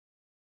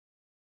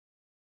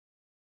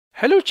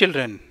Hello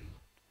children,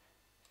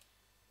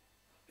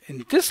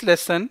 in this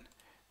lesson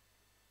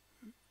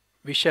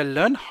we shall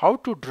learn how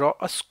to draw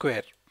a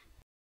square.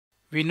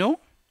 We know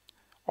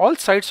all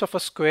sides of a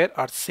square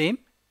are same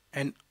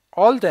and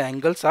all the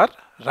angles are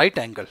right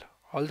angle.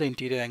 All the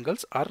interior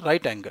angles are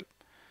right angle.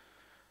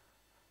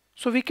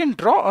 So we can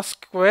draw a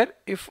square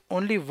if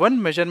only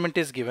one measurement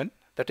is given,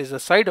 that is the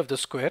side of the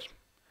square.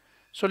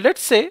 So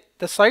let's say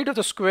the side of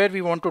the square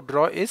we want to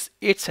draw is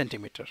 8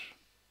 centimeter.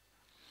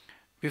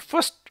 We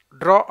first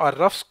draw a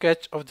rough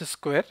sketch of the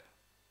square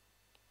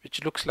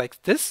which looks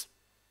like this.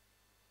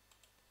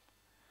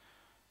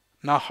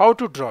 Now how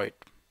to draw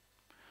it?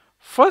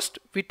 First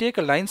we take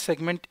a line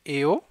segment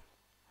AO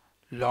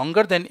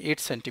longer than 8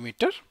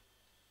 centimeter.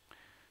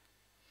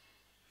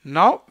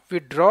 Now we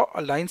draw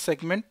a line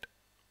segment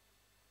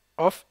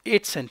of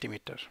 8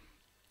 centimeter.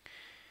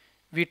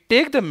 We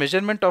take the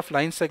measurement of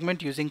line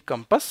segment using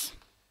compass.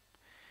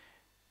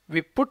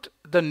 We put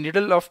the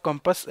needle of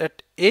compass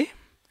at A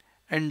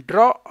and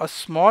draw a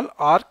small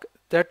arc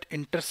that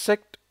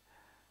intersect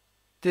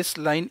this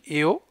line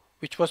AO,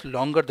 which was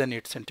longer than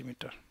 8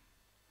 centimeter.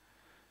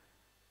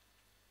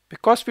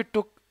 Because we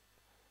took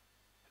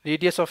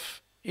radius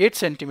of 8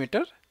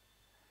 centimeter,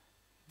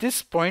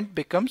 this point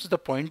becomes the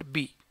point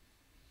B.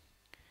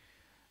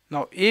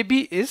 Now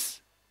AB is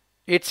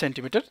 8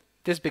 centimeter.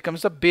 This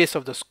becomes the base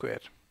of the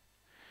square.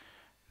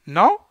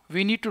 Now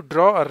we need to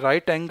draw a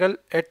right angle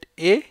at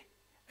A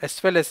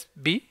as well as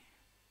B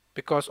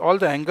because all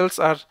the angles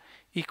are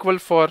equal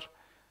for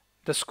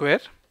the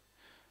square.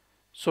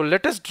 So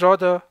let us draw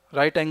the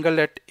right angle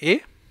at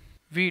A.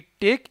 We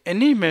take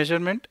any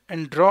measurement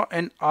and draw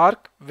an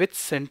arc with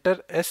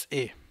center as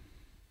A.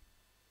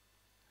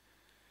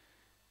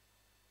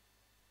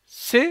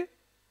 Say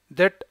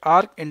that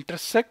arc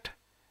intersect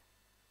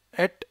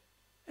at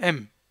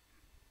M.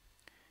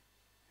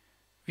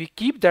 We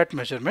keep that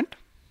measurement.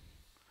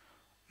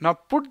 Now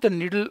put the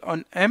needle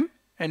on M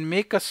and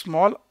make a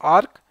small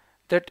arc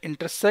that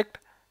intersect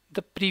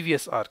the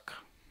previous arc.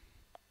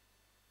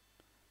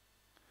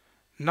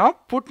 Now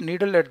put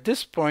needle at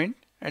this point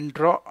and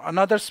draw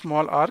another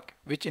small arc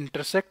which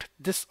intersect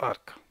this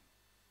arc.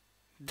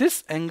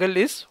 This angle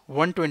is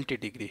 120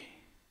 degree.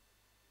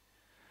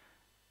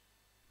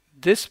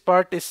 This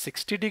part is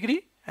 60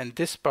 degree and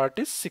this part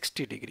is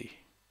 60 degree.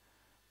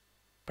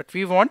 But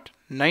we want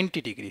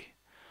 90 degree.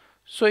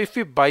 So if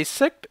we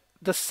bisect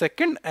the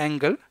second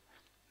angle,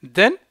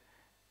 then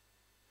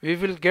we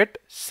will get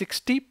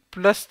 60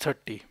 plus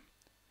 30,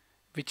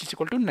 which is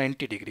equal to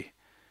 90 degree.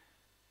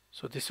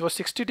 So this was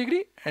 60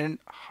 degree and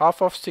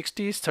half of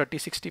 60 is 30.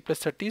 60 plus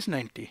 30 is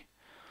 90.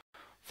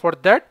 For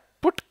that,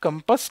 put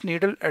compass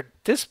needle at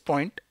this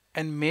point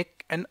and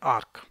make an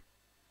arc.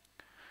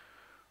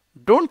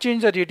 Don't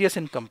change the radius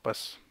in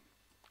compass.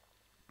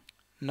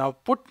 Now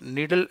put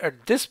needle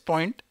at this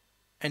point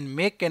and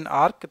make an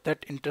arc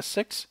that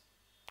intersects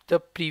the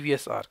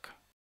previous arc.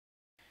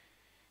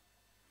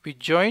 We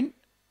join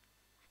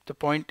the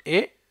point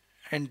A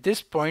and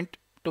this point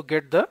to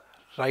get the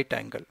right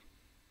angle.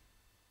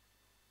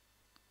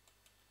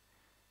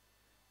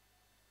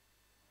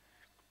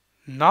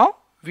 Now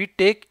we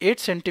take 8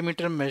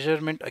 centimeter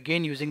measurement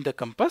again using the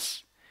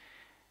compass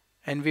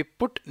and we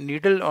put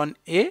needle on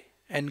A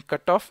and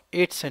cut off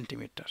 8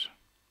 centimeter.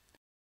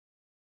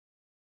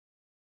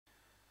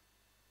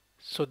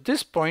 So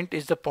this point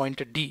is the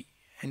point D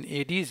and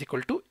AD is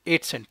equal to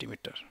 8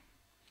 centimeter.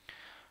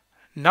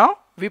 Now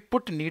we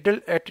put needle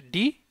at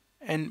D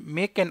and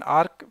make an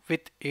arc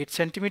with 8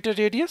 centimeter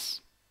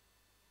radius.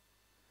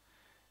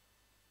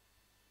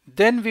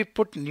 Then we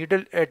put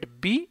needle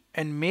at B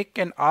and make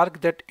an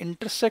arc that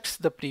intersects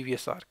the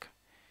previous arc.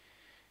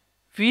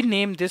 We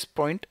name this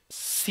point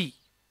C.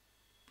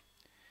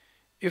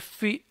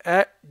 If we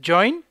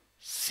join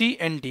C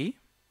and D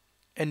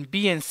and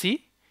B and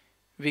C,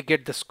 we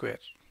get the square.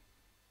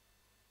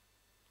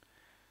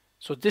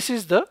 So this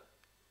is the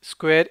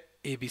square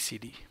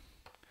ABCD.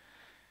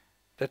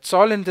 That's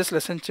all in this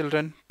lesson,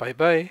 children. Bye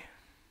bye.